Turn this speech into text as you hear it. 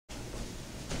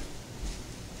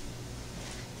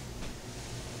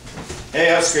Hey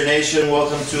Husker Nation,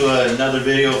 welcome to another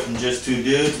video from Just Two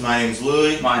Dudes. My name's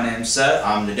Louie. My name's Seth.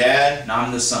 I'm the dad. And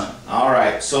I'm the son.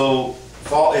 Alright, so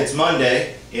it's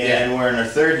Monday, and we're in our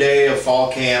third day of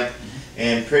fall camp,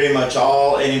 and pretty much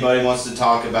all anybody wants to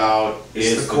talk about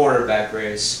is the quarterback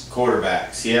race.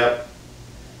 Quarterbacks, yep.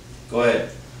 Go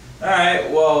ahead. Alright,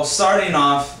 well, starting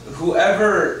off,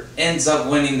 whoever ends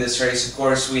up winning this race, of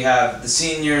course, we have the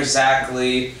senior, Zach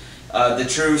Lee, the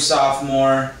true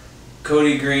sophomore,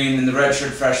 Cody Green, and the redshirt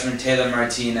freshman, Taylor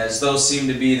Martinez. Those seem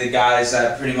to be the guys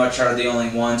that pretty much are the only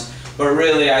ones. But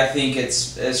really, I think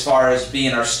it's, as far as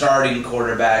being our starting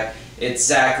quarterback, it's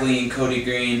Zach Lee and Cody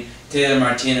Green. Taylor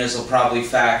Martinez will probably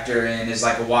factor in as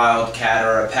like a wildcat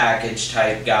or a package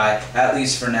type guy, at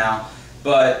least for now.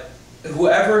 But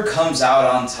whoever comes out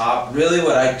on top, really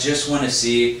what I just want to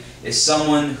see is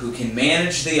someone who can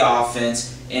manage the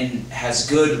offense and has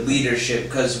good leadership,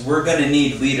 because we're going to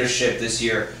need leadership this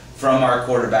year from our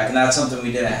quarterback, and that's something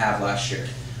we didn't have last year.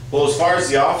 Well, as far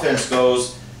as the offense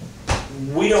goes,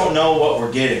 we don't know what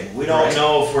we're getting. We don't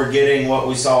know if we're getting what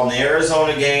we saw in the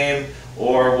Arizona game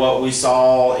or what we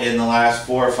saw in the last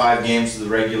 4 or 5 games of the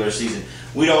regular season.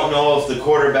 We don't know if the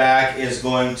quarterback is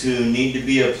going to need to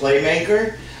be a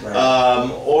playmaker,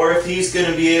 or if he's going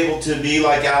to be able to be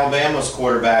like Alabama's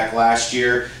quarterback last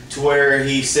year, to where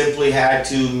he simply had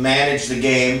to manage the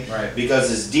game because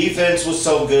his defense was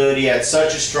so good. He had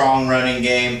such a strong running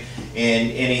game,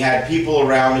 and he had people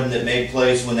around him that made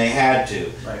plays when they had to.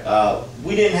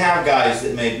 We didn't have guys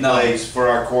that made plays for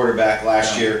our quarterback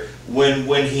last year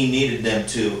when he needed them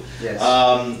to.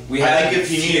 I think if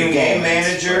you need a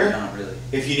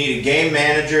game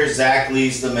manager, Zach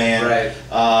Lee's the man.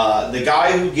 The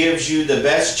guy who gives you the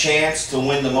best chance to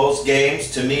win the most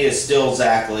games, to me, is still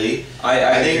Zach Lee. I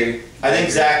agree. I think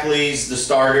Zach Lee's the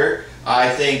starter. I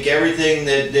think everything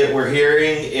that we're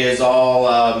hearing is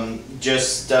all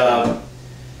just. I'm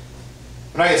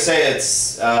not gonna say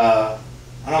it's.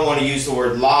 I don't want to use the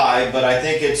word lie, but I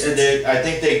think I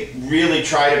think they really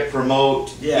try to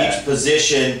promote each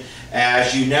position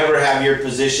as you never have your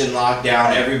position locked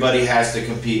down. Everybody has to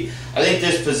compete. I think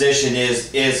this position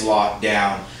is locked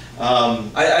down.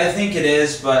 I think it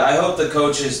is, but I hope the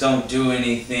coaches don't do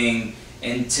anything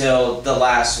until the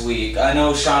last week. I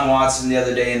know Sean Watson the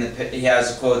other day, he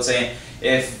has a quote saying,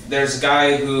 if there's a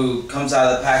guy who comes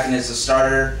out of the pack and is a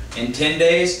starter in 10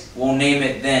 days, we'll name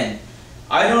it then.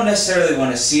 I don't necessarily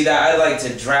want to see that. I'd like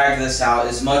to drag this out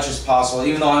as much as possible.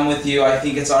 Even though I'm with you, I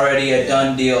think it's already a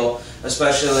done deal,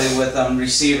 especially with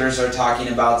receivers are talking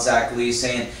about Zach Lee,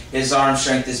 saying his arm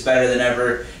strength is better than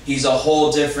ever. He's a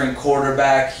whole different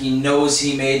quarterback. He knows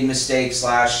he made mistakes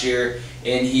last year,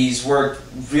 and he's worked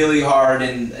really hard,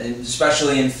 and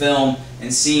especially in film,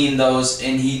 and seeing those,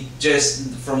 and he just,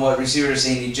 from what receivers are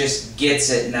saying, he just gets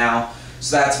it now.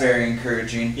 So that's very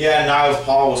encouraging. Yeah, Niles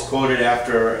Paul was quoted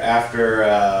after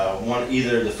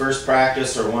either the first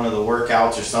practice or one of the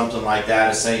workouts or something like that,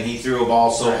 as saying he threw a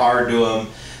ball so hard to him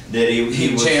that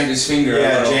he jammed his finger.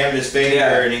 Jammed his finger,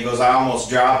 and he goes, I almost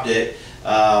dropped it.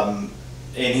 And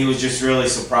he was just really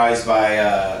surprised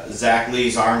by Zach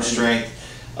Lee's arm strength.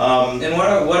 And what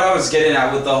I was getting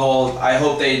at with the whole, I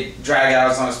hope they drag it out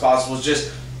as long as possible, is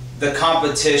just the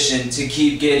competition to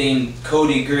keep getting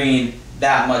Cody Green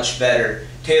that much better,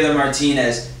 Taylor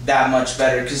Martinez that much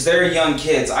better, because they're young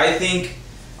kids. I think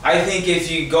if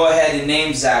you go ahead and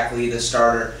name Zach Lee the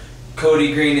starter,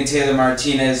 Cody Green and Taylor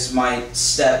Martinez might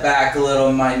step back a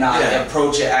little, might not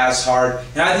approach it as hard,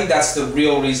 and I think that's the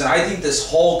real reason. I think this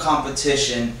whole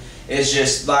competition is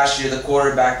just, last year the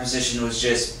quarterback position was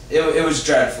just, it was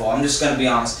dreadful. I'm just going to be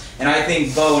honest, and I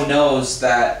think Bo knows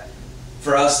that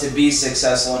for us to be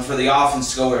successful and for the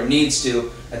offense to go where it needs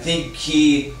to, I think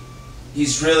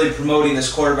he's really promoting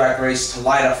this quarterback race to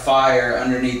light a fire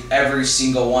underneath every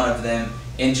single one of them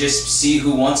and just see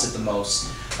who wants it the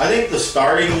most. I think the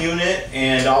starting unit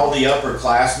and all the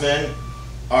upperclassmen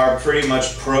are pretty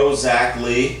much pro Zach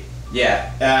Lee.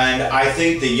 And I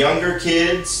think the younger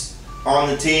kids on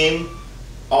the team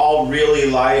all really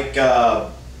like the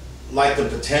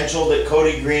potential that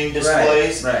Cody Green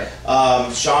displays.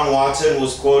 Sean Watson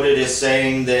was quoted as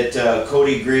saying that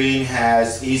Cody Green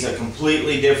he's a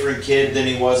completely different kid than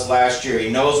he was last year. He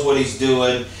knows what he's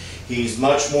doing. He's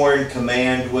much more in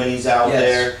command when he's out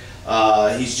there.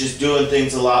 He's just doing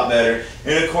things a lot better.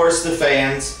 And of course the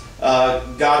fans,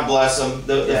 God bless them.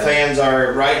 The fans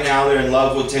are, right now, they're in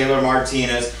love with Taylor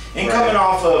Martinez. And coming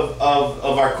off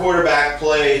of our quarterback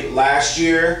play last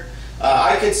year,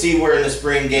 I could see where in the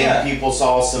spring game people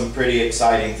saw some pretty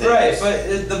exciting things.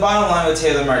 But the bottom line with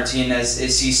Taylor Martinez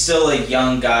is he's still a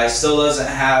young guy, still doesn't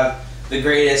have the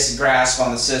greatest grasp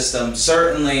on the system.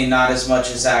 Certainly not as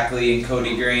much as Zach Lee and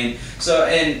Cody Green. So,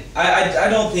 and I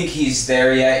don't think he's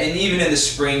there yet. And even in the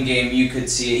spring game, you could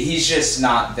see it. He's just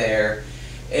not there.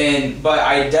 But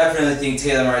I definitely think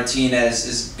Taylor Martinez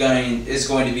is going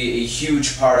to be a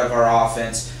huge part of our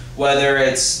offense. Whether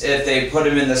it's if they put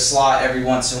him in the slot every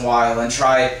once in a while and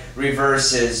try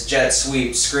reverses, jet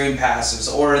sweeps, screen passes,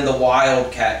 or in the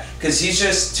wildcat, because he's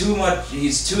just too much.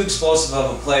 He's too explosive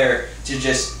of a player to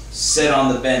just sit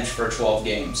on the bench for 12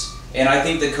 games. And I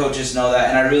think the coaches know that,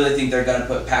 and I really think they're going to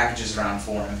put packages around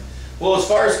for him. Well, as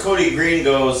far as Cody Green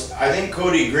goes, I think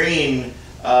Cody Green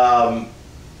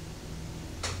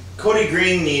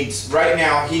needs, right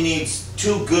now, he needs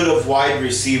too good of wide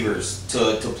receivers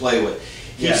to play with.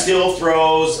 He still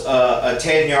throws a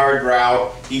 10-yard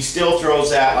route. He still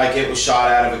throws that like it was shot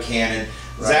out of a cannon.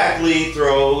 Right. Zach Lee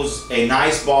throws a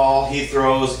nice ball. He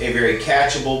throws a very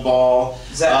catchable ball.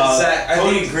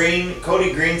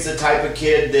 Cody Green's the type of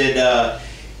kid that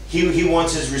he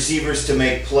wants his receivers to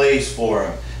make plays for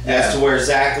him. As to where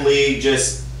Zach Lee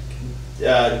just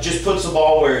puts the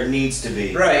ball where it needs to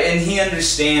be. Right, and he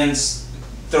understands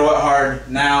throw it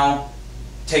hard now,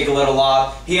 take a little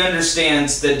off. He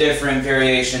understands the different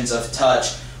variations of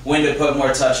touch, when to put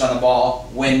more touch on the ball,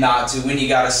 when not to, when you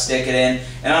got to stick it in.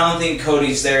 And I don't think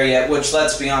Cody's there yet, which,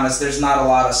 let's be honest, there's not a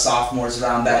lot of sophomores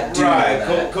around that do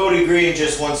that. Cody Green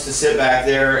just wants to sit back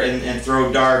there and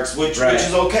throw darts, which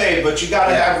is okay, but you got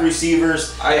to have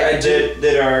receivers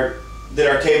that are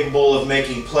capable of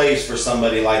making plays for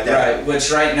somebody like that. Right, which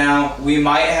right now we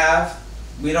might have.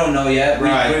 We don't know yet. We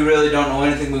really don't know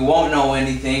anything. We won't know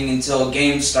anything until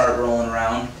games start rolling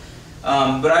around.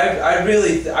 But I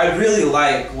really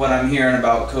like what I'm hearing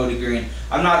about Cody Green.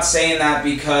 I'm not saying that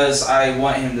because I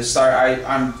want him to start.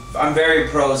 I'm very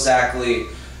pro Zach Lee,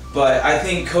 but I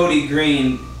think Cody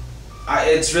Green.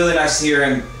 It's really nice to hear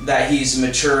him that he's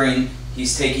maturing.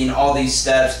 He's taking all these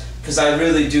steps, because I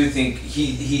really do think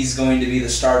he's going to be the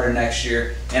starter next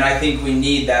year, and I think we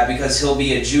need that because he'll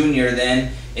be a junior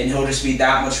then. And he'll just be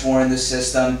that much more in the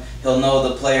system. He'll know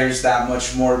the players that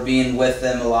much more, being with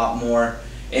them a lot more.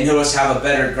 And he'll just have a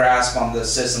better grasp on the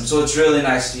system. So it's really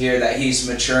nice to hear that he's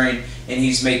maturing and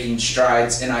he's making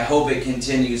strides. And I hope it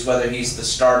continues whether he's the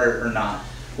starter or not.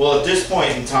 Well, at this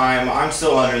point in time, I'm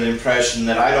still under the impression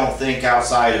that I don't think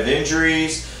outside of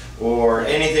injuries or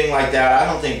anything like that, I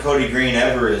don't think Cody Green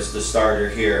ever is the starter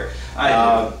here.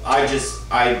 I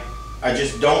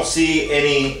just don't see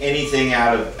anything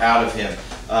out of him.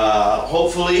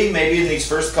 Hopefully, maybe in these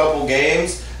first couple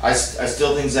games, I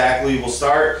still think Zach Lee will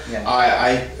start.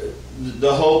 Yeah.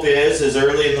 The hope is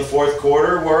early in the fourth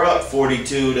quarter, we're up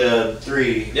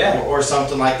 42-3, or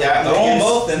something like that. Throw them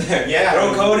both in there. Yeah.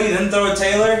 Throw Cody, then throw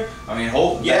Taylor. I mean,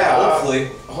 hopefully.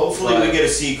 Hopefully we get to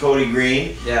see Cody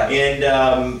Green. Yeah. And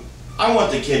I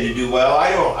want the kid to do well.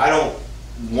 I don't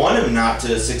want him not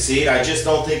to succeed. I just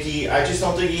don't think he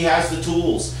has the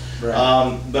tools.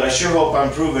 Right. But I sure hope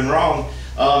I'm proven wrong.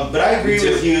 But I agree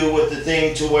with you with the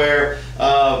thing to where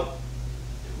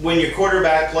when your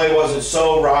quarterback play wasn't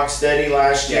so rock steady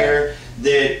last year,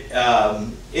 that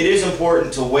it is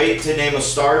important to wait to name a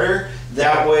starter.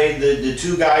 That way the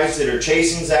two guys that are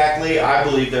chasing Zach Lee, I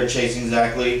believe they're chasing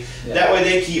Zach Lee, that way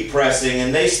they keep pressing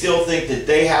and they still think that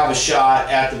they have a shot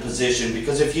at the position.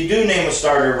 Because if you do name a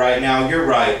starter right now, you're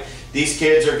right. These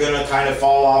kids are going to kind of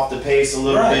fall off the pace a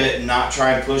little bit and not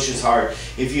try and push as hard.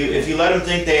 If you let them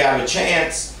think they have a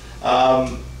chance,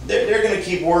 they're going to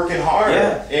keep working hard.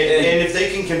 Yeah. And if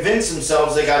they can convince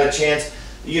themselves they got a chance,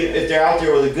 if they're out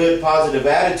there with a good, positive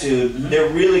attitude, they're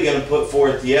really going to put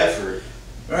forth the effort.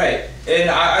 Right. And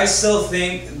I still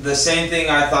think the same thing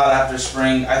I thought after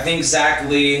spring. I think Zach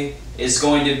Lee is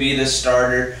going to be the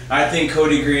starter. I think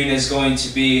Cody Green is going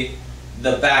to be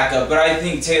the backup, but I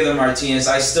think Taylor Martinez,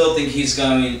 I still think he's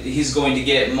going to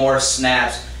get more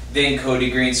snaps than Cody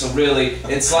Green. So really,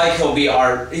 it's like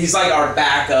he's like our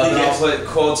backup, and I'll put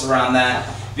quotes around that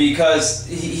because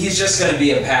he's just going to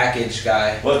be a package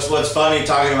guy. What's funny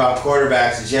talking about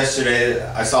quarterbacks is yesterday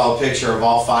I saw a picture of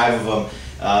all 5 of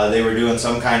them. They were doing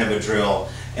some kind of a drill,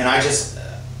 and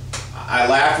I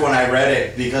laughed when I read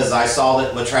it because I saw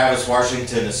that LaTravis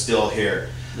Washington is still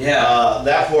here. Yeah,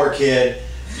 that poor kid.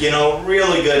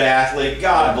 Really good athlete.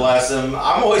 God bless him.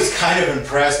 I'm always kind of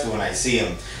impressed when I see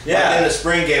him. Yeah. Like in the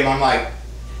spring game, I'm like,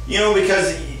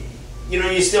 because,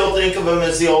 you still think of him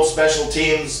as the old special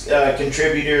teams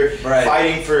contributor,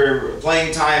 fighting for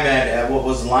playing time at what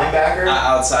was the linebacker?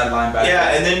 Outside linebacker.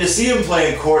 Yeah, and then to see him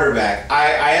playing quarterback,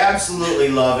 I absolutely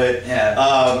love it.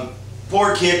 Yeah.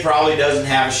 Poor kid probably doesn't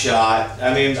have a shot.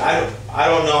 I mean, I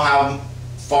don't know how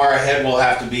far ahead we'll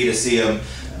have to be to see him.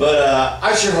 But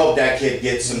I sure hope that kid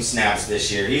gets some snaps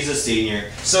this year. He's a senior.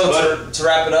 So to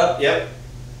wrap it up, yep.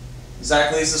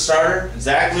 Zach Lee's the starter?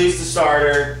 Zach Lee's the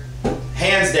starter.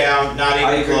 Hands down, not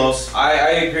even close. I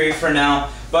agree for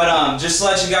now. But just to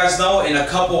let you guys know, in a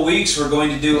couple weeks we're going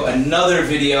to do another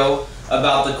video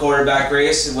about the quarterback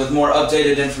race with more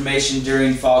updated information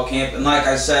during fall camp. And like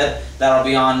I said, that'll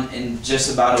be on in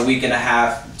just about a week and a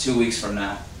half, 2 weeks from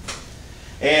now.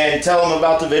 And tell them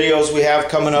about the videos we have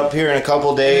coming up here in a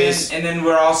couple days. And then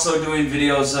we're also doing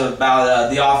videos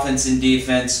about the offense and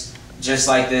defense, just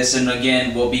like this. And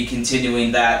again, we'll be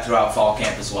continuing that throughout fall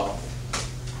camp as well.